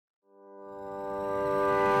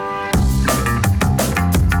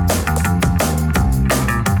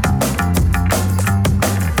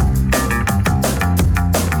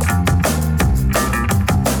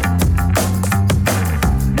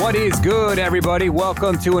good, everybody?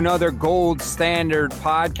 Welcome to another Gold Standard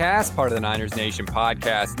podcast, part of the Niners Nation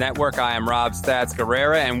Podcast Network. I am Rob Stats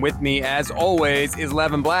Guerrera, and with me, as always, is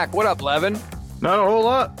Levin Black. What up, Levin? Not a whole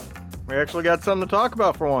lot. We actually got something to talk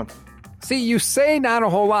about for once. See, you say not a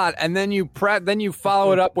whole lot, and then you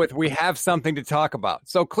follow it up with, we have something to talk about.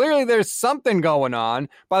 So clearly there's something going on.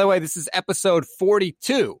 By the way, this is episode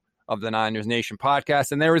 42 of the Niners Nation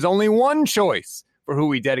Podcast, and there is only one choice for who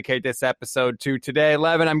we dedicate this episode to today.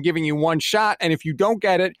 Levin, I'm giving you one shot, and if you don't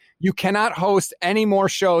get it, you cannot host any more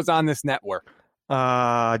shows on this network.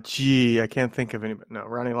 I can't think of anybody. No,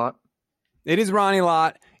 Ronnie Lott. It is Ronnie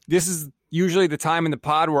Lott. This is usually the time in the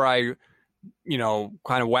pod where I,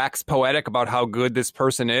 kind of wax poetic about how good this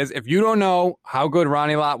person is. If you don't know how good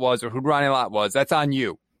Ronnie Lott was or who Ronnie Lott was, that's on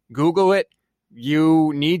you. Google it.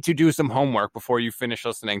 You need to do some homework before you finish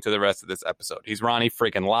listening to the rest of this episode. He's Ronnie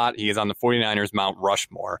freaking Lott. He is on the 49ers Mount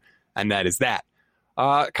Rushmore, and that is that.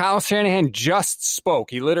 Kyle Shanahan just spoke.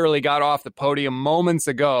 He literally got off the podium moments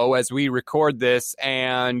ago as we record this,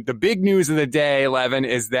 and the big news of the day, Levin,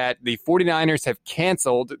 is that the 49ers have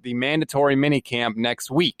canceled the mandatory minicamp next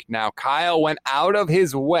week. Now, Kyle went out of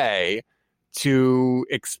his way to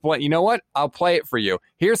explain. You know what? I'll play it for you.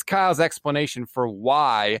 Here's Kyle's explanation for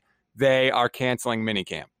why they are canceling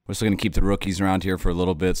minicamp. We're still going to keep the rookies around here for a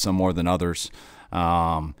little bit, some more than others.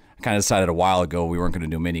 I kind of decided a while ago we weren't going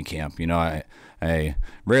to do minicamp. I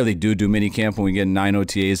rarely do minicamp when we get 9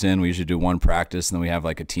 OTAs in. We usually do one practice, and then we have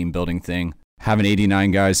like a team building thing. Having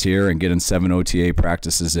 89 guys here and getting 7 OTA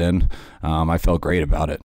practices in, I felt great about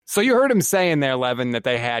it. So you heard him saying there, Levin, that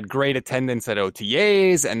they had great attendance at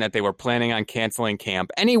OTAs and that they were planning on canceling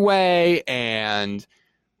camp anyway, and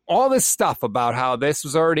all this stuff about how this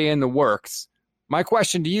was already in the works. My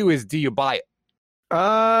question to you is, do you buy it?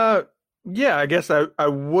 Yeah, I guess I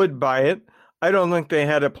would buy it. I don't think they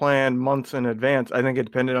had a plan months in advance. I think it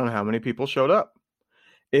depended on how many people showed up.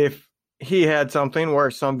 If he had something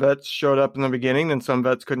where some vets showed up in the beginning and some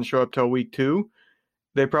vets couldn't show up till week 2,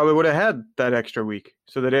 they probably would have had that extra week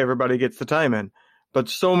so that everybody gets the time in. But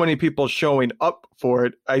so many people showing up for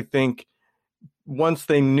it, I think once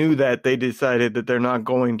they knew that, they decided that they're not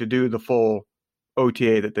going to do the full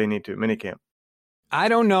OTA that they need to, minicamp. I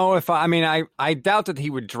don't know if I doubt that he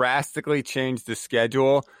would drastically change the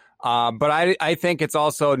schedule, but I think it's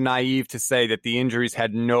also naive to say that the injuries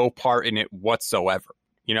had no part in it whatsoever.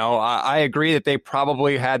 I agree that they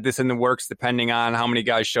probably had this in the works depending on how many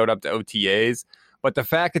guys showed up to OTAs, but the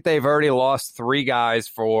fact that they've already lost 3 guys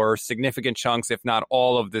for significant chunks, if not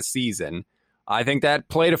all of the season, I think that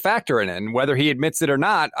played a factor in it. And whether he admits it or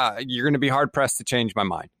not, you're going to be hard-pressed to change my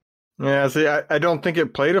mind. Yeah, see, I don't think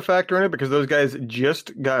it played a factor in it because those guys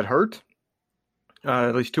just got hurt,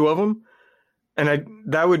 at least 2 of them. And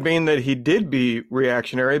that would mean that he did be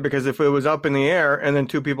reactionary, because if it was up in the air and then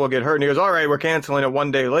 2 people get hurt and he goes, all right, we're canceling it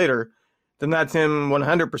 1 day later, then that's him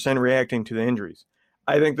 100% reacting to the injuries.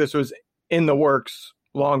 I think this was in the works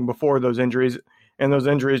long before those injuries, and those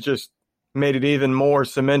injuries just made it even more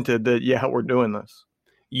cemented that, yeah, we're doing this.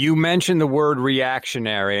 You mentioned the word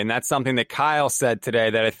reactionary, and that's something that Kyle said today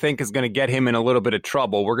that I think is going to get him in a little bit of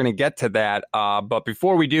trouble. We're going to get to that. But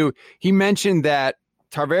before we do, he mentioned that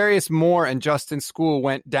Tarvarius Moore and Justin Skule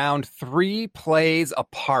went down 3 plays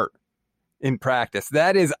apart in practice.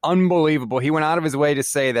 That is unbelievable. He went out of his way to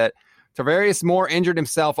say that Tarvarius Moore injured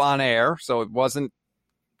himself on air, so it wasn't,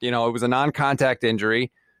 it was a non-contact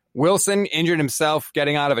injury. Wilson injured himself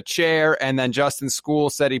getting out of a chair, and then Justin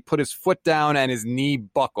Skule said he put his foot down and his knee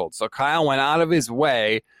buckled. So Kyle went out of his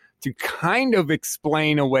way to kind of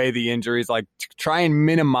explain away the injuries, like to try and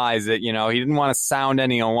minimize it. He didn't want to sound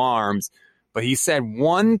any alarms, but he said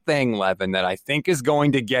one thing, Levin, that I think is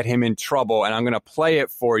going to get him in trouble, and I'm going to play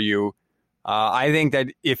it for you. I think that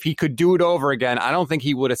if he could do it over again, I don't think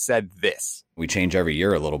he would have said this. We change every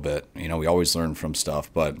year a little bit. We always learn from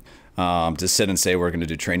stuff, but to sit and say we're going to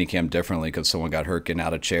do training camp differently because someone got hurt getting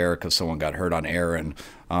out of a chair, because someone got hurt on air, and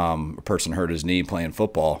a person hurt his knee playing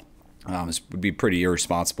football, this would be pretty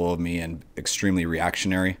irresponsible of me and extremely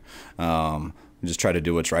reactionary. We just try to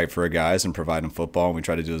do what's right for our guys and provide them football, and we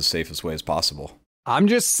try to do it the safest way as possible. I'm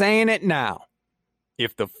just saying it now.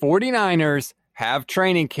 If the 49ers have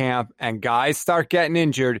training camp and guys start getting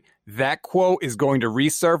injured, that quote is going to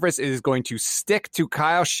resurface. It is going to stick to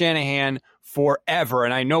Kyle Shanahan forever.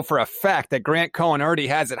 And I know for a fact that Grant Cohen already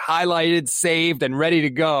has it highlighted, saved, and ready to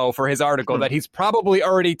go for his article that he's probably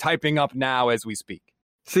already typing up now as we speak.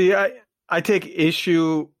 See, I take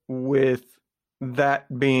issue with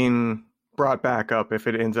that being brought back up if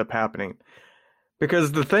it ends up happening.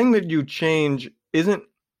 Because the thing that you change isn't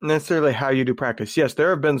necessarily how you do practice. Yes, there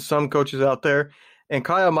have been some coaches out there, and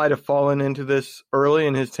Kyle might have fallen into this early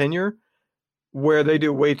in his tenure, where they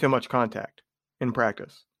do way too much contact in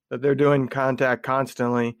practice, that they're doing contact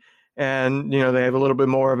constantly. And, they have a little bit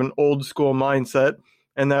more of an old school mindset,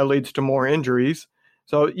 and that leads to more injuries.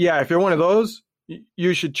 So, yeah, if you're one of those,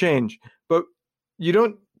 you should change. But you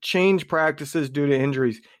don't change practices due to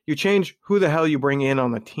injuries. You change who the hell you bring in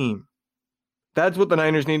on the team. That's what the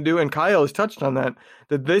Niners need to do. And Kyle has touched on that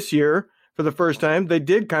this year, for the first time, they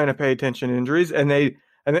did kind of pay attention to injuries. And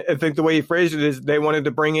I think the way he phrased it is they wanted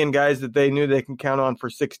to bring in guys that they knew they can count on for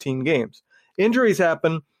 16 games. Injuries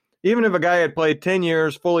happen. Even if a guy had played 10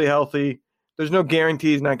 years fully healthy, there's no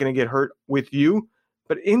guarantee he's not going to get hurt with you.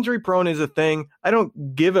 But injury prone is a thing. I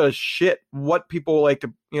don't give a shit what people like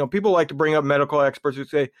to, people like to bring up medical experts who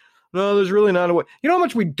say, no, there's really not a way. You know how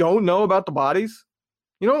much we don't know about the bodies?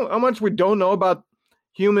 You know how much we don't know about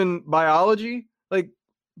human biology? Like,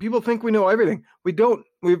 people think we know everything. We don't.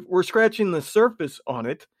 We're scratching the surface on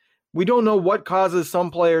it. We don't know what causes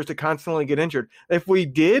some players to constantly get injured. If we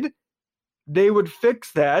did, they would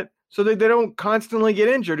fix that so that they don't constantly get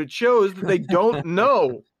injured. It shows that they don't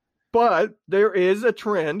know. But there is a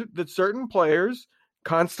trend that certain players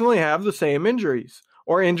constantly have the same injuries,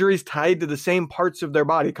 or injuries tied to the same parts of their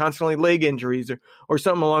body, constantly leg injuries or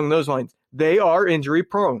something along those lines. They are injury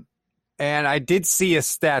prone. And I did see a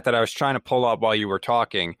stat that I was trying to pull up while you were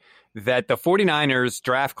talking, that the 49ers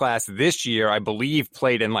draft class this year, I believe,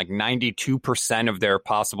 played in like 92% of their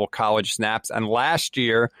possible college snaps. And last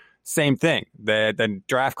year, same thing. The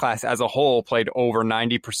draft class as a whole played over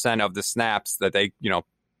 90% of the snaps that they,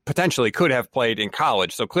 potentially could have played in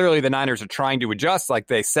college. So clearly the Niners are trying to adjust. Like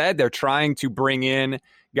they said, they're trying to bring in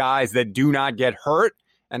guys that do not get hurt.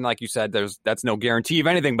 And like you said, that's no guarantee of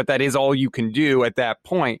anything, but that is all you can do at that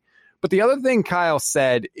point. But the other thing Kyle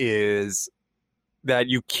said is that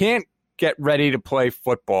you can't get ready to play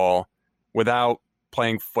football without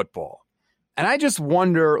playing football. And I just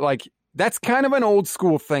wonder, like, that's kind of an old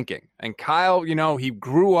school thinking. And Kyle, he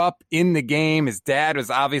grew up in the game. His dad was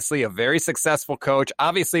obviously a very successful coach.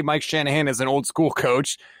 Obviously, Mike Shanahan is an old school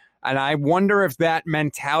coach. And I wonder if that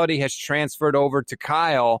mentality has transferred over to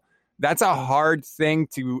Kyle. That's a hard thing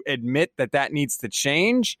to admit that needs to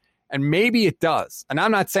change. And maybe it does. And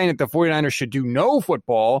I'm not saying that the 49ers should do no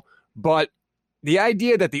football, but the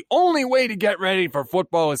idea that the only way to get ready for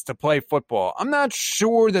football is to play football, I'm not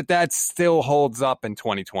sure that still holds up in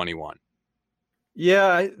 2021.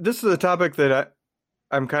 Yeah, this is a topic that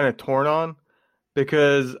I'm kind of torn on,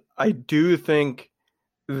 because I do think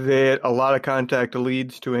that a lot of contact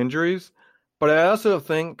leads to injuries, but I also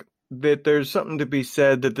think that there's something to be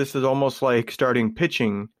said that this is almost like starting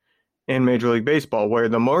pitching in Major League Baseball, where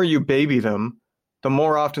the more you baby them, the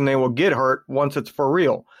more often they will get hurt once it's for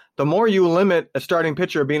real. The more you limit a starting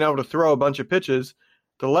pitcher being able to throw a bunch of pitches,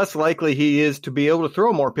 the less likely he is to be able to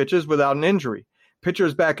throw more pitches without an injury.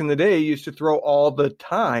 Pitchers back in the day used to throw all the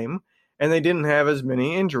time, and they didn't have as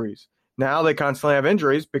many injuries. Now they constantly have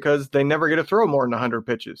injuries because they never get to throw more than 100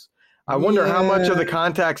 pitches. I wonder how much of the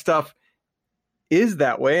contact stuff is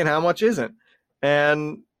that way and how much isn't.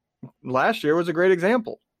 And last year was a great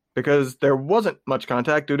example, because there wasn't much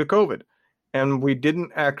contact due to COVID. And we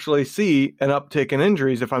didn't actually see an uptick in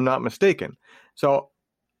injuries, if I'm not mistaken. So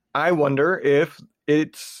I wonder if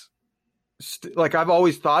it's like, I've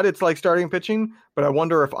always thought it's like starting pitching, but I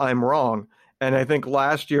wonder if I'm wrong. And I think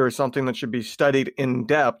last year is something that should be studied in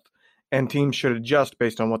depth, and teams should adjust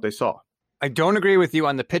based on what they saw. I don't agree with you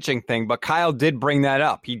on the pitching thing, but Kyle did bring that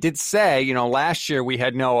up. He did say, last year we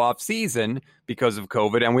had no off season because of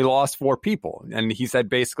COVID and we lost 4 people. And he said,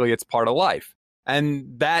 basically, it's part of life.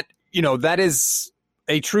 And that is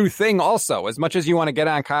a true thing also. As much as you want to get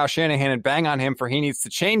on Kyle Shanahan and bang on him for he needs to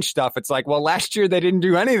change stuff, it's like, well, last year they didn't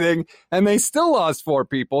do anything and they still lost 4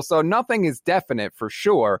 people. So nothing is definite for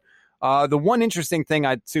sure. The one interesting thing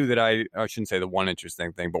I shouldn't say the one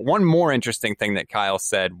interesting thing, but one more interesting thing that Kyle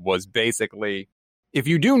said was basically, if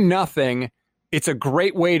you do nothing, it's a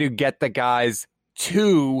great way to get the guys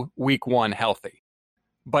to week 1 healthy.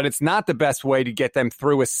 But it's not the best way to get them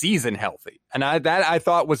through a season healthy. And I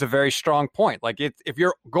thought was a very strong point. Like, if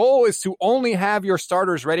your goal is to only have your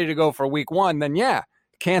starters ready to go for week 1, then yeah,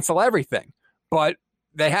 cancel everything. But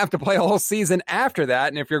they have to play a whole season after that.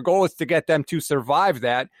 And if your goal is to get them to survive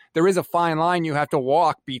that, there is a fine line you have to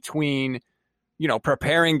walk between,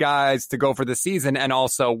 preparing guys to go for the season and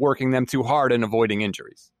also working them too hard and avoiding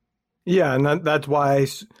injuries. Yeah, and that's why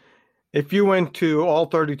if you went to all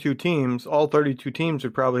 32 teams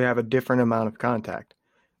would probably have a different amount of contact.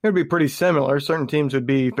 It would be pretty similar. Certain teams would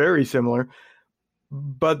be very similar.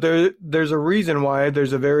 But there's a reason why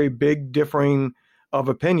there's a very big differing of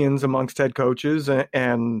opinions amongst head coaches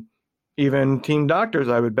and Even team doctors,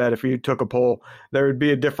 I would bet if you took a poll, there would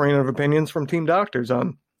be a differing of opinions from team doctors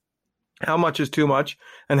on how much is too much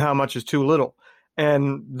and how much is too little.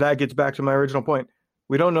 And that gets back to my original point.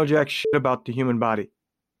 We don't know jack shit about the human body.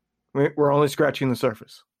 We're only scratching the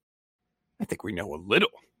surface. I think we know a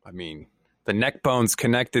little. I mean, the neck bone's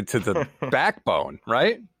connected to the backbone,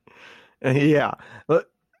 right? Yeah.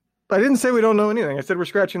 I didn't say we don't know anything. I said we're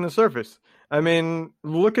scratching the surface. I mean,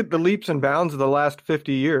 look at the leaps and bounds of the last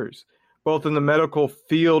 50 years, both in the medical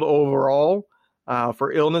field overall,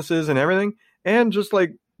 for illnesses and everything, and just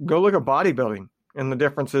like go look at bodybuilding and the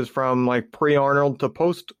differences from like pre-Arnold to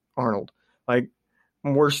post-Arnold. Like,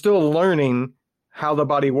 we're still learning how the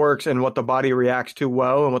body works and what the body reacts to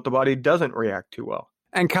well and what the body doesn't react to well.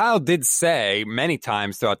 And Kyle did say many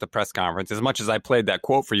times throughout the press conference, as much as I played that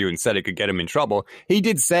quote for you and said it could get him in trouble, he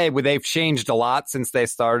did say they've changed a lot since they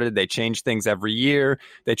started. They change things every year.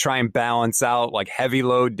 They try and balance out like heavy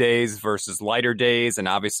load days versus lighter days. And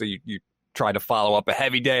obviously you try to follow up a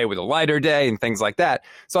heavy day with a lighter day and things like that.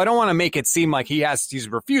 So I don't want to make it seem like he's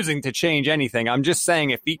refusing to change anything. I'm just saying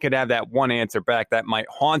if he could have that one answer back, that might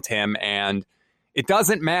haunt him. And it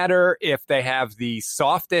doesn't matter if they have the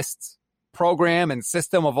softest program and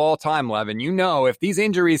system of all time, Levin. You know, if these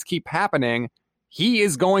injuries keep happening, he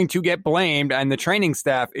is going to get blamed and the training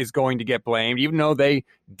staff is going to get blamed, even though they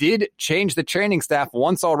did change the training staff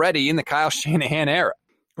once already in the Kyle Shanahan era.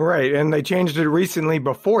 Right, and they changed it recently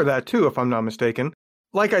before that too, if I'm not mistaken.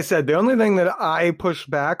 Like I said, the only thing that I push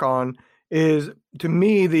back on is, to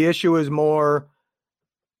me, the issue is more,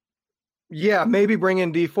 maybe bring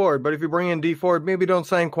in D Ford, but if you bring in D Ford, maybe don't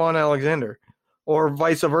sign Quan Alexander or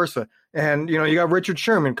vice versa. And, you got Richard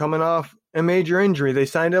Sherman coming off a major injury. They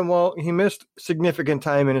signed him while he missed significant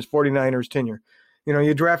time in his 49ers tenure.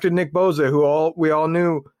 You drafted Nick Bosa, who we all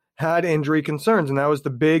knew had injury concerns, and that was the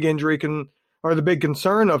big the big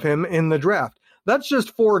concern of him in the draft. That's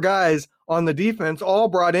just 4 guys on the defense all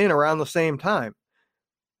brought in around the same time.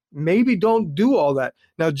 Maybe don't do all that.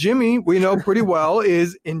 Now, Jimmy, we know pretty well,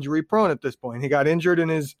 is injury prone at this point. He got injured in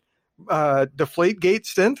his Deflategate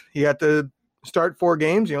stint. He had to start 4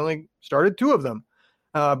 games. He only started 2 of them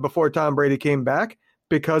before Tom Brady came back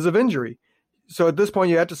because of injury. So at this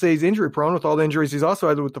point, you have to say he's injury prone with all the injuries he's also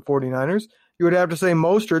had with the 49ers. You would have to say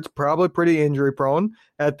Mostert's probably pretty injury prone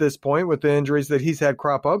at this point with the injuries that he's had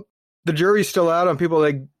crop up. The jury's still out on people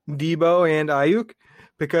like Debo and Ayuk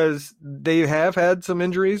because they have had some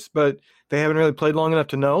injuries, but they haven't really played long enough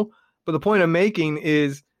to know. But the point I'm making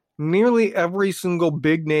is nearly every single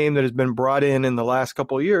big name that has been brought in the last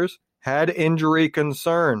couple of years had injury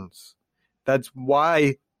concerns. That's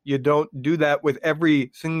why you don't do that with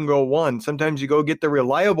every single one. Sometimes you go get the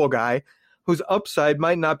reliable guy whose upside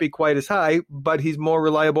might not be quite as high, but he's more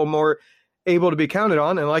reliable, more able to be counted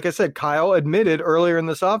on. And like I said, Kyle admitted earlier in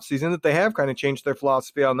this offseason that they have kind of changed their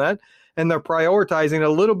philosophy on that, and they're prioritizing a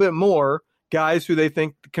little bit more guys who they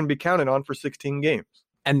think can be counted on for 16 games.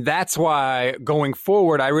 And that's why going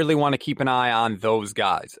forward, I really want to keep an eye on those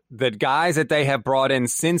guys. The guys that they have brought in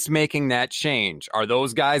since making that change. Are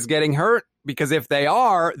those guys getting hurt? Because if they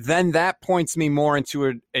are, then that points me more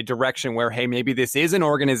into a direction where, hey, maybe this is an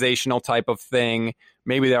organizational type of thing.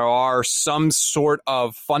 Maybe there are some sort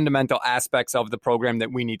of fundamental aspects of the program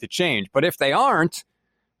that we need to change. But if they aren't,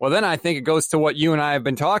 well, then I think it goes to what you and I have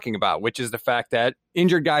been talking about, which is the fact that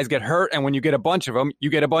injured guys get hurt. And when you get a bunch of them, you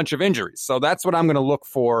get a bunch of injuries. So that's what I'm going to look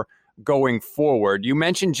for going forward. You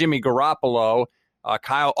mentioned Jimmy Garoppolo.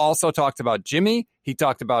 Kyle also talked about Jimmy. He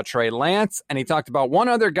talked about Trey Lance, and he talked about one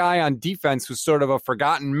other guy on defense who's sort of a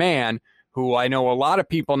forgotten man, who I know a lot of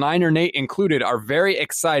people, Niner Nate included, are very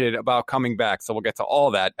excited about coming back. So we'll get to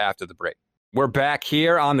all that after the break. We're back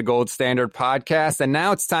here on the Gold Standard Podcast, and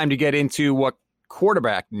now it's time to get into what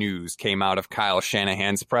quarterback news came out of Kyle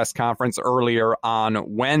Shanahan's press conference earlier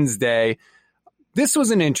on Wednesday. This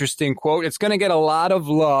was an interesting quote. It's going to get a lot of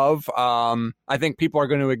love. I think people are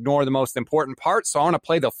going to ignore the most important part, so I want to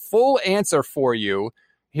play the full answer for you.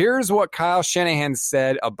 Here's what Kyle Shanahan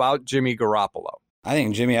said about Jimmy Garoppolo. I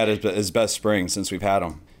think Jimmy had his best spring since we've had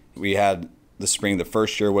him. We had the spring the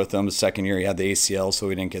first year with him. The second year he had the ACL, so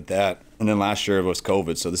we didn't get that. And then last year it was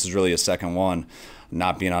COVID, so this is really a second one,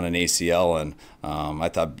 not being on an ACL. And I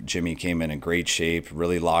thought Jimmy came in great shape,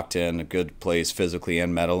 really locked in, a good place physically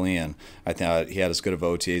and mentally. And I thought he had as good of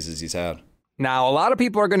OTAs as he's had. Now, a lot of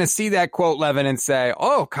people are going to see that quote, Levin, and say,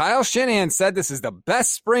 oh, Kyle Shanahan said this is the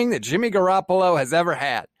best spring that Jimmy Garoppolo has ever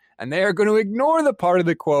had. And they are going to ignore the part of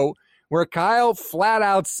the quote where Kyle flat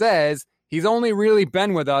out says he's only really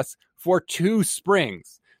been with us for 2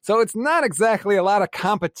 springs. So it's not exactly a lot of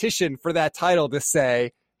competition for that title to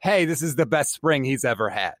say, hey, this is the best spring he's ever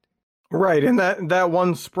had. Right, and that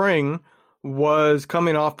one spring was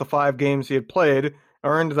coming off the 5 games he had played,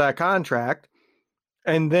 earned that contract,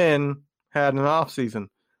 and then had an off season.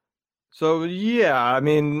 So yeah, I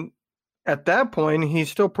mean, at that point,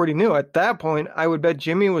 he's still pretty new. At that point, I would bet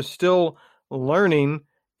Jimmy was still learning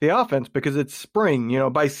the offense because it's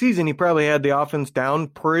spring. By season, he probably had the offense down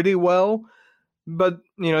pretty well. But,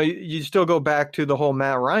 you still go back to the whole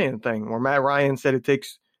Matt Ryan thing where Matt Ryan said it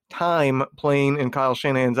takes time playing in Kyle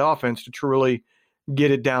Shanahan's offense to truly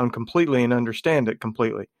get it down completely and understand it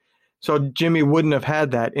completely. So Jimmy wouldn't have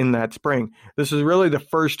had that in that spring. This is really the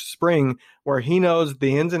first spring where he knows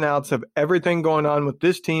the ins and outs of everything going on with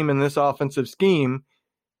this team and this offensive scheme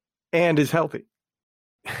and is healthy.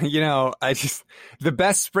 The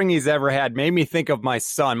best spring he's ever had made me think of my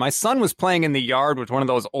son. My son was playing in the yard with one of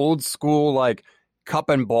those old school, cup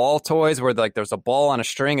and ball toys where there's a ball on a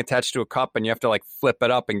string attached to a cup and you have to flip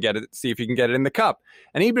it up and get it, see if you can get it in the cup.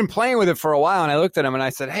 And he'd been playing with it for a while. And I looked at him and I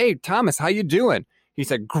said, "Hey, Thomas, how you doing?" He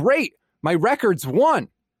said, "Great. My record's won."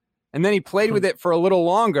 And then he played with it for a little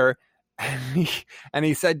longer. And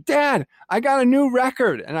he said, "Dad, I got a new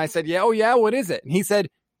record." And I said, "Yeah, oh yeah, what is it?" And he said,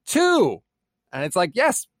 2. And it's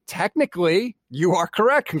yes, technically you are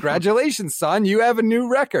correct. Congratulations, son. You have a new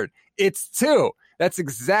record. It's 2. That's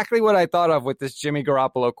exactly what I thought of with this Jimmy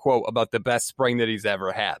Garoppolo quote about the best spring that he's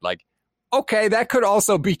ever had. Okay, that could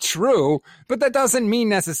also be true, but that doesn't mean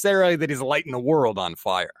necessarily that he's lighting the world on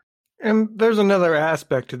fire. And there's another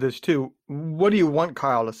aspect to this too. What do you want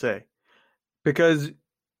Kyle to say? Because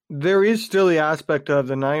there is still the aspect of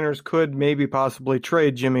the Niners could maybe possibly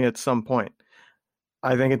trade Jimmy at some point.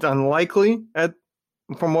 I think it's unlikely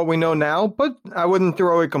from what we know now, but I wouldn't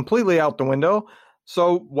throw it completely out the window.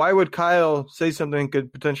 So why would Kyle say something that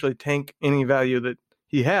could potentially tank any value that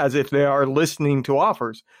he has if they are listening to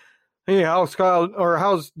offers? Hey, how's Kyle or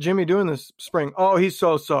how's Jimmy doing this spring? Oh, he's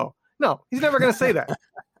so. No, he's never going to say that.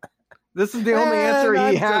 This is the only answer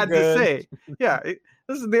he had to say. Yeah,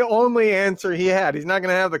 this is the only answer he had. He's not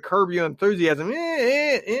going to have the curb your enthusiasm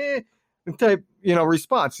type,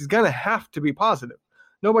 response. He's going to have to be positive.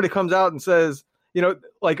 Nobody comes out and says,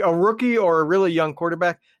 like a rookie or a really young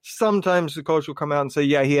quarterback, sometimes the coach will come out and say,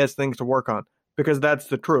 yeah, he has things to work on because that's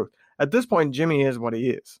the truth. At this point, Jimmy is what he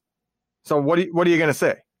is. So what are you going to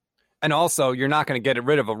say? And also, you're not going to get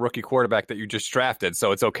rid of a rookie quarterback that you just drafted,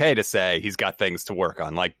 so it's okay to say he's got things to work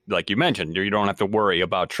on. Like you mentioned, you don't have to worry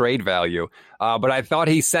about trade value. But I thought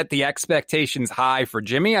he set the expectations high for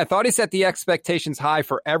Jimmy. I thought he set the expectations high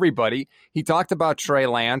for everybody. He talked about Trey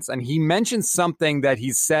Lance, and he mentioned something that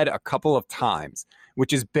he's said a couple of times,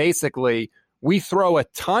 which is basically we throw a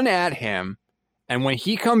ton at him, and when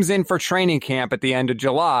he comes in for training camp at the end of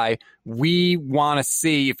July, we want to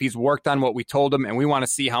see if he's worked on what we told him, and we want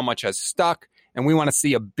to see how much has stuck, and we want to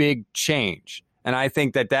see a big change. And I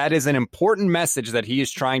think that is an important message that he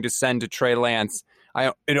is trying to send to Trey Lance.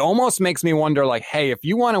 It almost makes me wonder, hey, if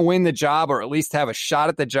you want to win the job or at least have a shot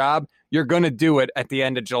at the job, you're going to do it at the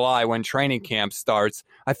end of July when training camp starts.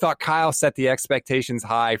 I thought Kyle set the expectations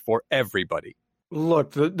high for everybody.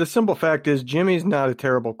 Look, the simple fact is Jimmy's not a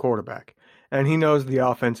terrible quarterback. And he knows the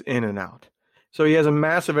offense in and out. So he has a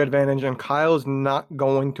massive advantage, and Kyle is not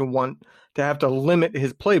going to want to have to limit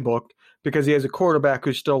his playbook because he has a quarterback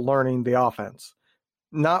who's still learning the offense.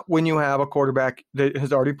 Not when you have a quarterback that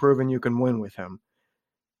has already proven you can win with him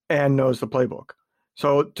and knows the playbook.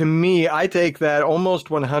 So to me, I take that almost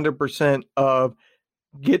 100% of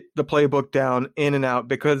get the playbook down in and out,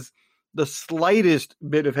 because the slightest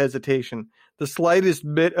bit of hesitation, the slightest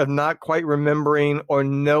bit of not quite remembering or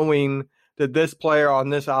knowing that this player on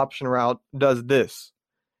this option route does this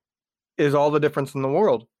is all the difference in the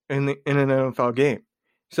world in an NFL game.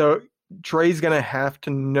 So Trey's going to have to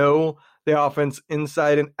know the offense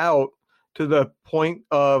inside and out to the point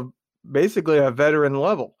of basically a veteran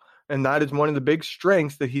level. And that is one of the big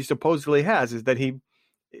strengths that he supposedly has, is that he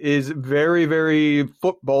is very, very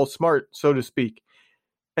football smart, so to speak.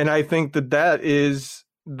 And I think that is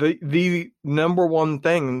the number one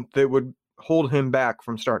thing that would hold him back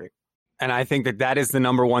from starting. And I think that is the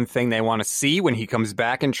number one thing they want to see when he comes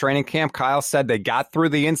back in training camp. Kyle said they got through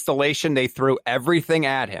the installation. They threw everything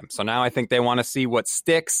at him. So now I think they want to see what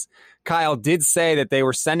sticks. Kyle did say that they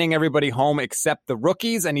were sending everybody home except the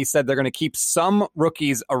rookies, and he said they're going to keep some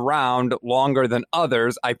rookies around longer than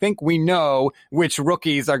others. I think we know which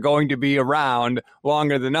rookies are going to be around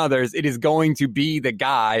longer than others. It is going to be the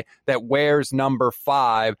guy that wears number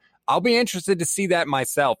 5. I'll be interested to see that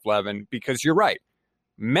myself, Levin, because you're right.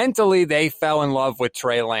 mentally they fell in love with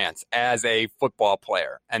Trey Lance as a football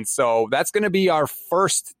player. And so that's going to be our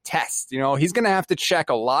first test. You know, he's going to have to check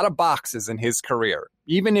a lot of boxes in his career,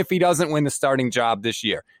 even if he doesn't win the starting job this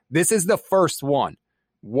year. This is the first one.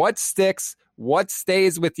 What sticks? What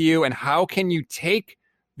stays with you? And how can you take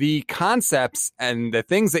the concepts and the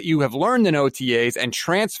things that you have learned in OTAs and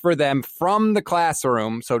transfer them from the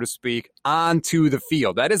classroom, so to speak, onto the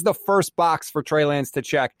field? That is the first box for Trey Lance to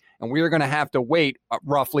check. And we are going to have to wait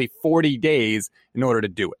roughly 40 days in order to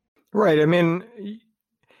do it. Right. I mean,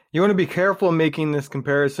 you want to be careful making this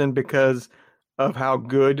comparison because of how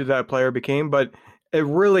good that player became, but it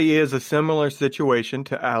really is a similar situation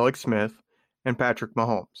to Alex Smith and Patrick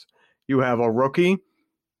Mahomes. You have a rookie,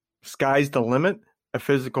 sky's the limit, a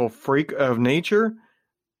physical freak of nature,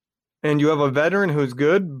 and you have a veteran who's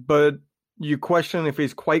good, but you question if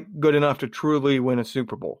he's quite good enough to truly win a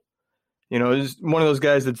Super Bowl. You know, he's one of those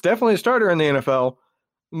guys that's definitely a starter in the NFL,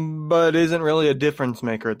 but isn't really a difference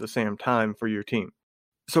maker at the same time for your team.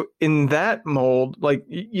 So in that mold, like,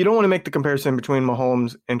 you don't want to make the comparison between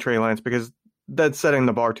Mahomes and Trey Lance because that's setting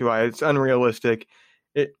the bar too high. It's unrealistic.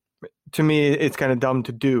 To me, it's kind of dumb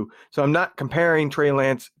to do. So I'm not comparing Trey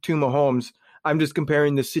Lance to Mahomes. I'm just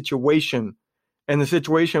comparing the situation. And the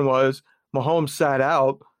situation was Mahomes sat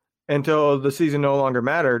out until the season no longer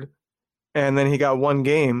mattered, and then he got one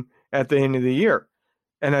game at the end of the year.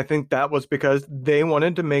 And I think that was because they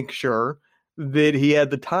wanted to make sure that he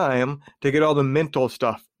had the time to get all the mental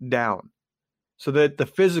stuff down so that the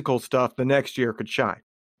physical stuff the next year could shine.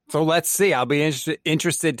 So let's see. I'll be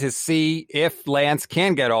interested to see if Lance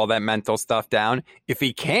can get all that mental stuff down. If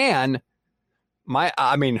he can,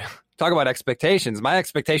 talk about expectations. My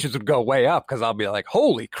expectations would go way up because I'll be like,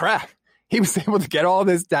 holy crap, he was able to get all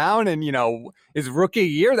this down. And, you know, his rookie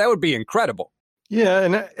year, that would be incredible. Yeah,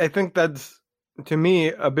 and I think that's, to me,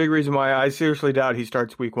 a big reason why I seriously doubt he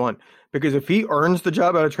starts week one. Because if he earns the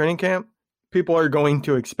job out of training camp, people are going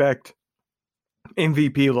to expect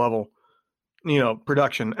MVP level,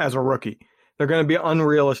 production as a rookie. They're going to be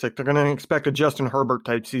unrealistic. They're going to expect a Justin Herbert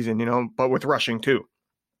type season, but with rushing too.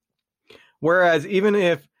 Whereas even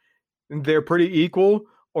if they're pretty equal,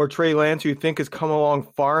 or Trey Lance, you think has come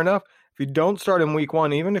along far enough, if you don't start in week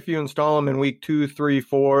one, even if you install him in week 2, 3,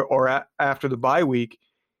 4, or after the bye week,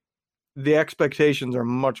 the expectations are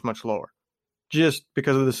much, much lower just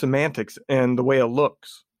because of the semantics and the way it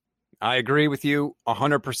looks. I agree with you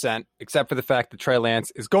 100%, except for the fact that Trey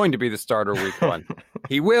Lance is going to be the starter week one.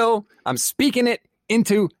 He will. I'm speaking it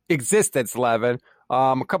into existence, Levin.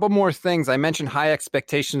 A couple more things. I mentioned high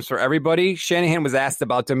expectations for everybody. Shanahan was asked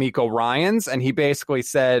about DeMeco Ryans, and he basically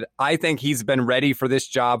said, I think he's been ready for this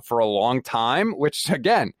job for a long time, which,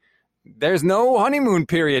 again, there's no honeymoon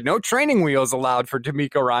period, no training wheels allowed for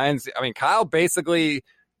DeMeco Ryans. I mean, Kyle basically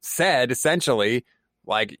said, essentially,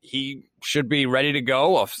 like, he should be ready to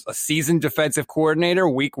go, a seasoned defensive coordinator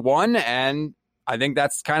week one, and I think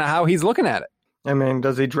that's kind of how he's looking at it. I mean,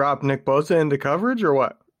 does he drop Nick Bosa into coverage or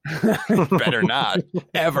what? Better not,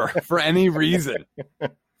 ever, for any reason.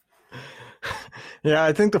 Yeah,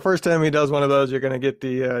 I think the first time he does one of those, you're going to get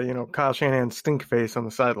the, Kyle Shanahan stink face on the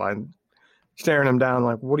sideline, staring him down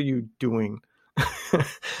like, what are you doing?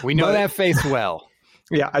 We know that face well.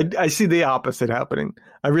 Yeah, I see the opposite happening.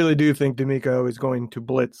 I really do think DeMeco is going to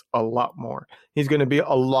blitz a lot more. He's going to be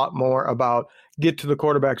a lot more about get to the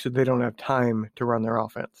quarterback so they don't have time to run their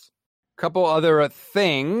offense. Couple other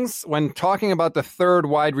things. When talking about the third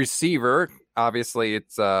wide receiver, obviously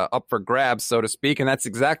it's up for grabs, so to speak, and that's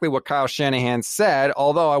exactly what Kyle Shanahan said,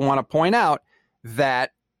 although I want to point out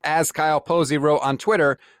that, as Kyle Posey wrote on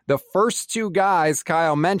Twitter, the first two guys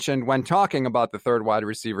Kyle mentioned when talking about the third wide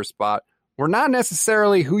receiver spot were not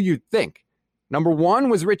necessarily who you'd think. Number one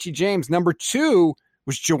was Richie James. Number two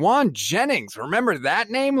was Jawan Jennings. Remember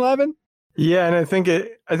that name, Levin? Yeah, and I think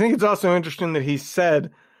it's also interesting that he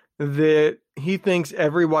said that he thinks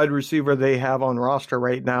every wide receiver they have on roster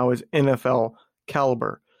right now is NFL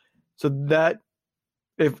caliber. So that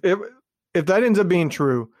if that ends up being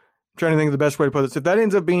true, I'm trying to think of the best way to put this. If that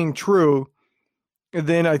ends up being true,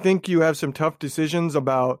 then I think you have some tough decisions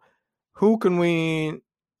about who can we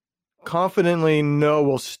confidently know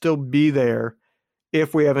will still be there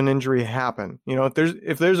if we have an injury happen.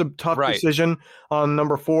 If there's a tough decision on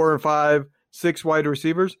number 4 and 5, 6 wide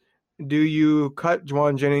receivers, do you cut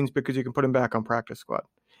Jawan Jennings because you can put him back on practice squad?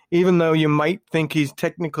 Even though you might think he's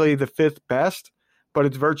technically the 5th best, but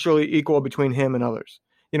it's virtually equal between him and others.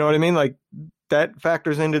 You know what I mean? Like, that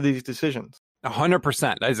factors into these decisions.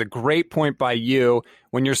 100%. That is a great point by you.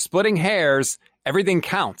 When you're splitting hairs, everything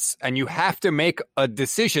counts, and you have to make a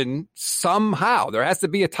decision somehow. There has to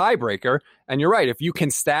be a tiebreaker. And you're right. If you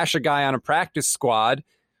can stash a guy on a practice squad,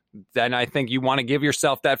 then I think you want to give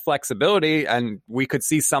yourself that flexibility, and we could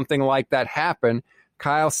see something like that happen.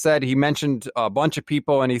 Kyle said he mentioned a bunch of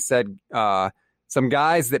people, and he said some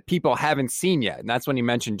guys that people haven't seen yet. And that's when he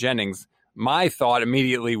mentioned Jennings. My thought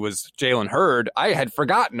immediately was Jalen Hurd. I had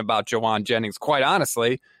forgotten about Jawan Jennings, quite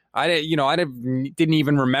honestly. I didn't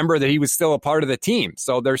even remember that he was still a part of the team.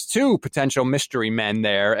 So there's two potential mystery men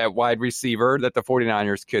there at wide receiver that the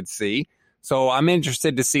 49ers could see. So I'm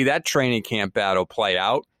interested to see that training camp battle play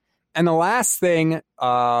out. And the last thing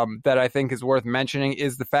that I think is worth mentioning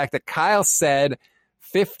is the fact that Kyle said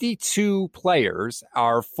 52 players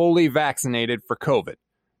are fully vaccinated for COVID.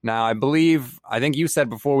 Now, I think you said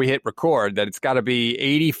before we hit record that it's got to be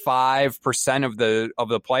 85% of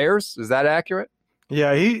the players. Is that accurate?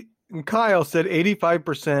 Yeah, Kyle said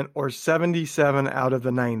 85% or 77 out of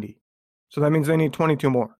the 90. So that means they need 22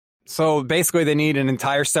 more. So basically they need an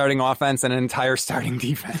entire starting offense and an entire starting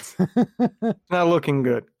defense. Not looking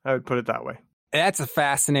good. I would put it that way. That's a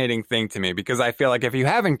fascinating thing to me because I feel like if you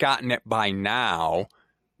haven't gotten it by now,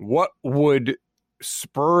 what would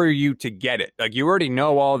spur you to get it? Like, you already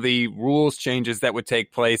know all the rules changes that would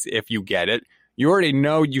take place if you get it. You already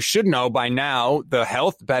know, you should know by now, the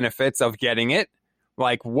health benefits of getting it.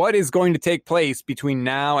 Like, what is going to take place between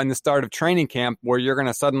now and the start of training camp where you're going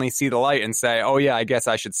to suddenly see the light and say, oh, yeah, I guess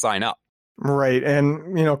I should sign up? Right.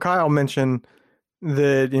 And, Kyle mentioned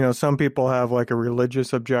that, some people have like a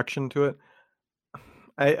religious objection to it.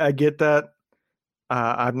 I get that.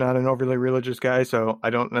 I'm not an overly religious guy, so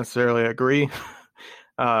I don't necessarily agree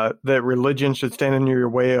that religion should stand in your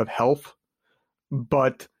way of health.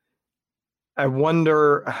 But I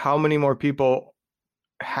wonder how many more people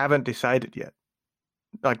haven't decided yet.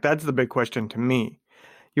 Like, that's the big question to me.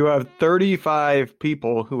 You have 35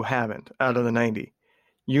 people who haven't out of the 90.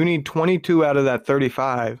 You need 22 out of that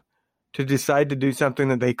 35 to decide to do something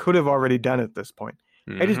that they could have already done at this point.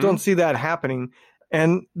 I just don't see that happening.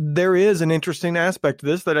 And there is an interesting aspect to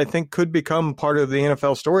this that I think could become part of the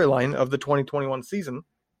NFL storyline of the 2021 season,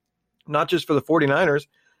 not just for the 49ers,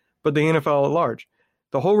 but the NFL at large.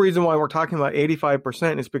 The whole reason why we're talking about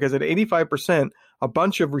 85% is because at 85%, a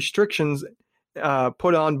bunch of restrictions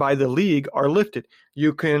put on by the league are lifted.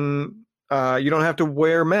 You don't have to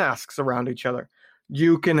wear masks around each other.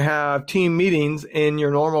 You can have team meetings in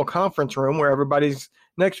your normal conference room where everybody's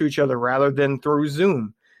next to each other rather than through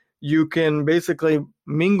Zoom. You can basically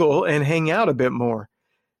mingle and hang out a bit more.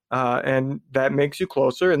 And that makes you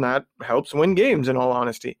closer, and that helps win games, in all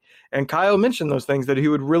honesty. And Kyle mentioned those things, that he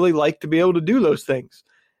would really like to be able to do those things.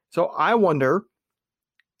 So I wonder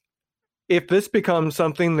if this becomes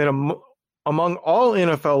something that among all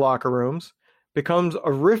NFL locker rooms becomes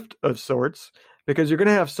a rift of sorts, because you're going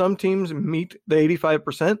to have some teams meet the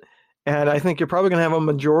 85%, and I think you're probably going to have a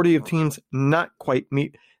majority of teams not quite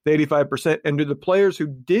meet the 85%. And do the players who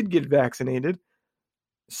did get vaccinated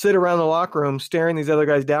sit around the locker room staring these other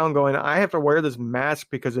guys down going, I have to wear this mask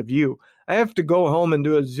because of you. I have to go home and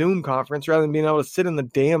do a Zoom conference rather than being able to sit in the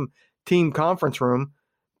damn team conference room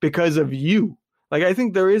because of you. Like, I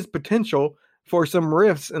think there is potential for some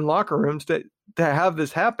rifts in locker rooms to have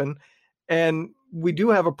this happen. And we do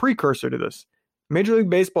have a precursor to this. Major League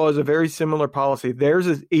Baseball has a very similar policy. Theirs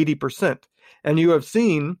is 80%. And you have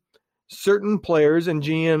seen certain players and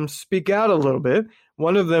GMs speak out a little bit.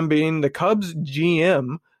 One of them being the Cubs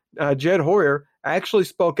GM, Jed Hoyer, actually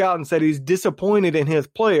spoke out and said he's disappointed in his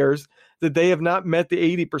players that they have not met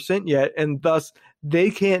the 80% yet, and thus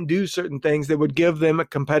they can't do certain things that would give them a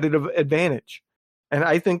competitive advantage. And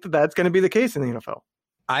I think that that's going to be the case in the NFL.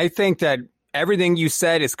 I think that everything you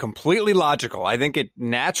said is completely logical. I think it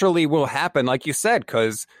naturally will happen, like you said,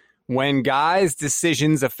 because when guys'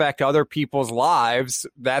 decisions affect other people's lives,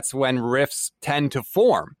 that's when rifts tend to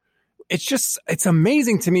form. It's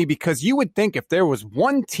amazing to me, because you would think if there was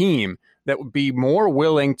one team that would be more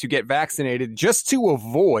willing to get vaccinated just to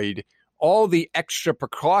avoid all the extra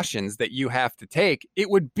precautions that you have to take, it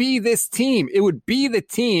would be this team. It would be the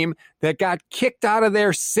team that got kicked out of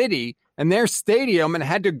their city and their stadium and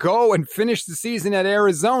had to go and finish the season at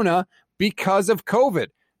Arizona because of COVID.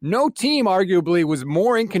 No team arguably was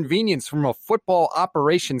more inconvenienced from a football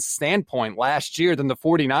operations standpoint last year than the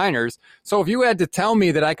 49ers. So if you had to tell me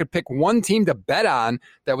that I could pick one team to bet on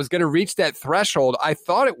that was going to reach that threshold, I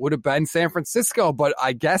thought it would have been San Francisco, but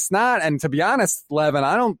I guess not. And to be honest, Levin,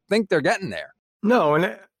 I don't think they're getting there. No,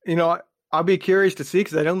 and I'll be curious to see,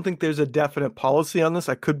 because I don't think there's a definite policy on this.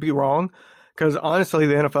 I could be wrong, because honestly,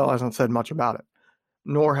 the NFL hasn't said much about it,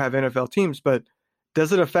 nor have NFL teams. But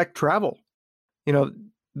does it affect travel?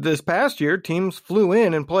 this past year, teams flew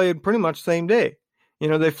in and played pretty much same day.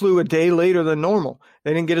 They flew a day later than normal.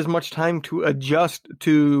 They didn't get as much time to adjust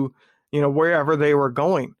to, wherever they were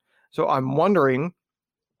going. So I'm wondering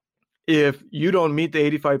if you don't meet the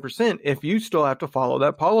 85%, if you still have to follow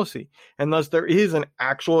that policy, unless there is an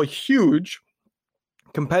actual huge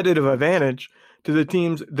competitive advantage to the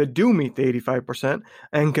teams that do meet the 85%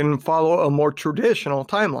 and can follow a more traditional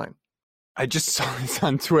timeline. I just saw this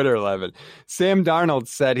on Twitter, Levin. Sam Darnold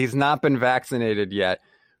said he's not been vaccinated yet.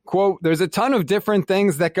 Quote, there's a ton of different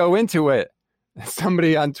things that go into it.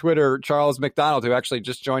 Somebody on Twitter, Charles McDonald, who actually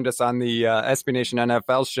just joined us on the SB Nation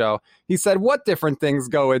NFL show, he said, what different things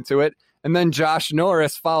go into it? And then Josh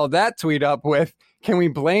Norris followed that tweet up with, can we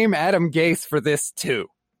blame Adam Gase for this too?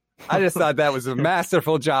 I just thought that was a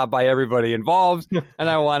masterful job by everybody involved, and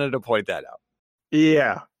I wanted to point that out.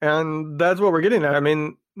 Yeah, and that's what we're getting at. I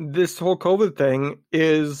mean, this whole COVID thing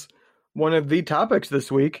is one of the topics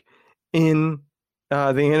this week in the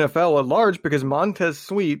NFL at large, because Montez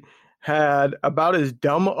Sweat had about as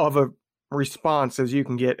dumb of a response as you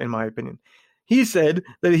can get, in my opinion. He said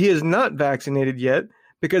that he is not vaccinated yet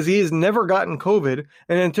because he has never gotten COVID,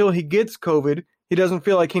 and until he gets COVID, he doesn't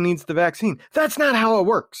feel like he needs the vaccine. That's not how it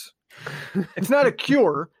works. It's not a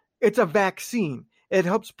cure. It's a vaccine. It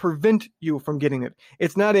helps prevent you from getting it.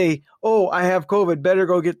 It's not I have COVID, better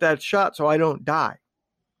go get that shot so I don't die.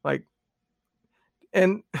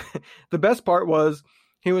 And the best part was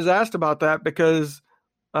he was asked about that because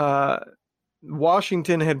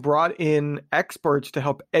Washington had brought in experts to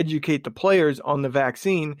help educate the players on the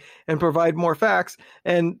vaccine and provide more facts.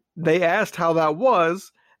 And they asked how that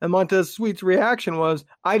was. And Montez Sweat's reaction was,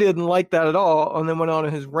 I didn't like that at all. And then went on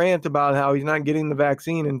his rant about how he's not getting the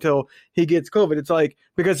vaccine until he gets COVID. It's like,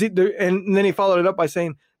 and then he followed it up by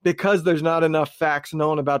saying, because there's not enough facts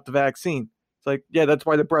known about the vaccine. It's like, yeah, that's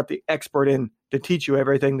why they brought the expert in to teach you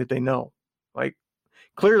everything that they know.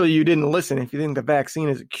 Clearly you didn't listen if you think the vaccine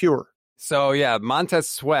is a cure. So, yeah, Montez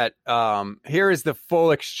Sweat, here is the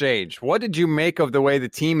full exchange. What did you make of the way the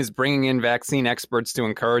team is bringing in vaccine experts to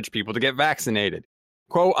encourage people to get vaccinated?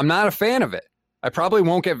 Quote, I'm not a fan of it. I probably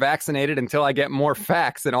won't get vaccinated until I get more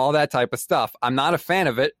facts and all that type of stuff. I'm not a fan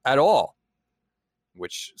of it at all,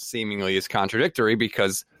 which seemingly is contradictory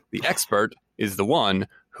because the expert is the one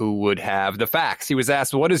who would have the facts. He was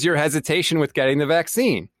asked, what is your hesitation with getting the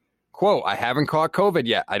vaccine? Quote, I haven't caught COVID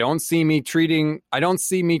yet. I don't see me treating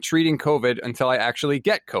COVID until I actually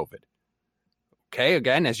get COVID. Okay,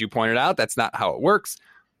 again, as you pointed out, that's not how it works.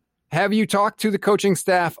 Have you talked to the coaching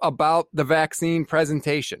staff about the vaccine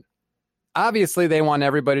presentation? Obviously, they want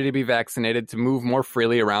everybody to be vaccinated to move more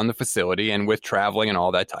freely around the facility and with traveling and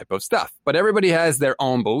all that type of stuff. But everybody has their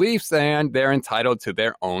own beliefs and they're entitled to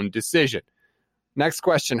their own decision. Next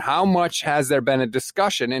question, how much has there been a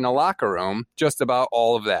discussion in a locker room just about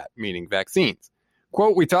all of that, meaning vaccines?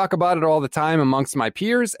 Quote, we talk about it all the time amongst my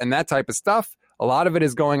peers and that type of stuff. A lot of it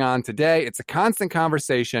is going on today. It's a constant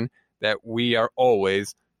conversation that we are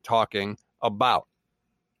always talking about.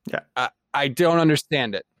 Yeah, I don't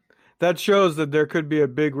understand it. That shows that there could be a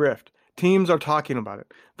big rift. Teams are talking about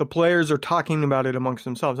it. The players are talking about it amongst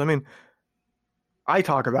themselves. I mean, I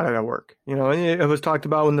talk about it at work. It was talked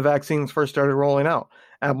about when the vaccines first started rolling out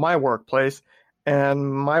at my workplace,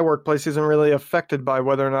 and my workplace isn't really affected by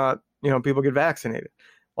whether or not, people get vaccinated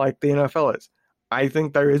like the NFL is. I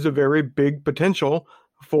think there is a very big potential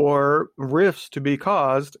for rifts to be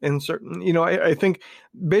caused in certain, I think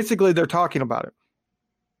basically they're talking about it.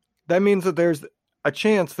 That means that there's a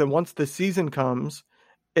chance that once the season comes,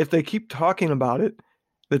 if they keep talking about it,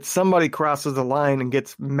 that somebody crosses the line and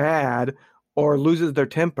gets mad or loses their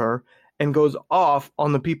temper and goes off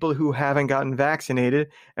on the people who haven't gotten vaccinated,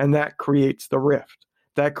 and that creates the rift.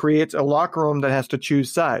 That creates a locker room that has to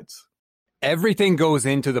choose sides. Everything goes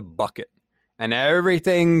into the bucket, and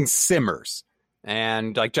everything simmers.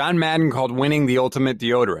 And like John Madden called winning the ultimate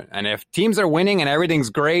deodorant. And if teams are winning and everything's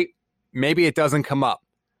great, maybe it doesn't come up.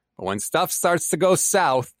 But when stuff starts to go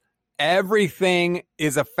south, everything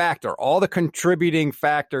is a factor. All the contributing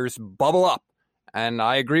factors bubble up. And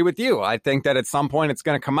I agree with you. I think that at some point it's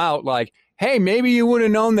going to come out like, hey, maybe you would have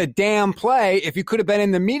known the damn play if you could have been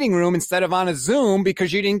in the meeting room instead of on a Zoom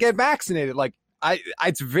because you didn't get vaccinated. Like,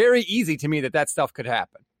 it's very easy to me that stuff could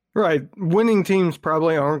happen. Right. Winning teams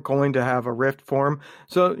probably aren't going to have a rift form.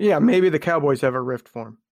 So, yeah, maybe the Cowboys have a rift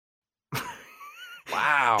form.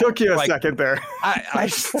 Wow. Took you a second there. I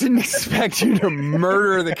just didn't expect you to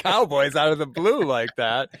murder the Cowboys out of the blue like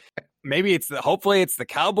that. Maybe hopefully it's the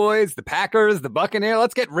Cowboys, the Packers, the Buccaneers.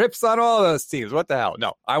 Let's get rips on all those teams. What the hell?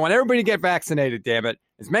 No, I want everybody to get vaccinated, damn it.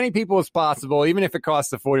 As many people as possible, even if it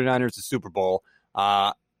costs the 49ers the Super Bowl.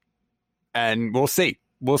 And we'll see.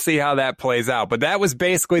 we'll see how that plays out. But that was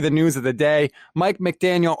basically the news of the day. Mike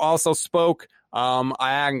McDaniel also spoke. I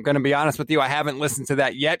am going to be honest with you. I haven't listened to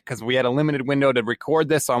that yet because we had a limited window to record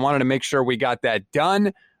this. So I wanted to make sure we got that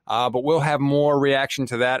done. But we'll have more reaction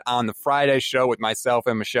to that on the Friday show with myself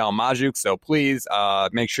and Michelle Majuk. So please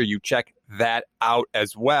make sure you check that out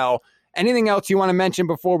as well. Anything else you want to mention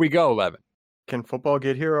before we go, Levin? Can football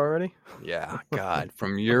get here already? Yeah, God,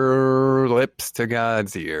 from your lips to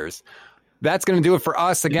God's ears. That's going to do it for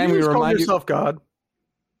us. Again, we remind yourself God.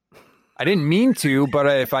 I didn't mean to, but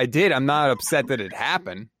if I did, I'm not upset that it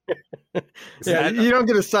happened. Yeah, you don't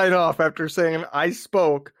get to sign off after saying I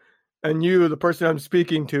spoke and you, the person I'm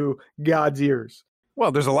speaking to, God's ears.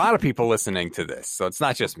 Well, there's a lot of people listening to this, so it's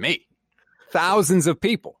not just me. Thousands of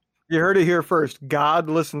people. You heard it here first. God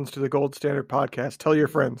listens to the Gold Standard Podcast. Tell your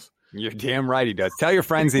friends. You're damn right he does. Tell your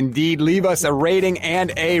friends, indeed. Leave us a rating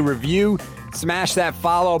and a review. Smash that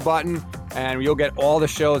follow button, and you'll get all the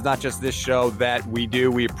shows, not just this show, that we do.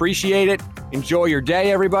 We appreciate it. Enjoy your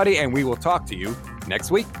day, everybody, and we will talk to you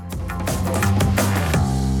next week.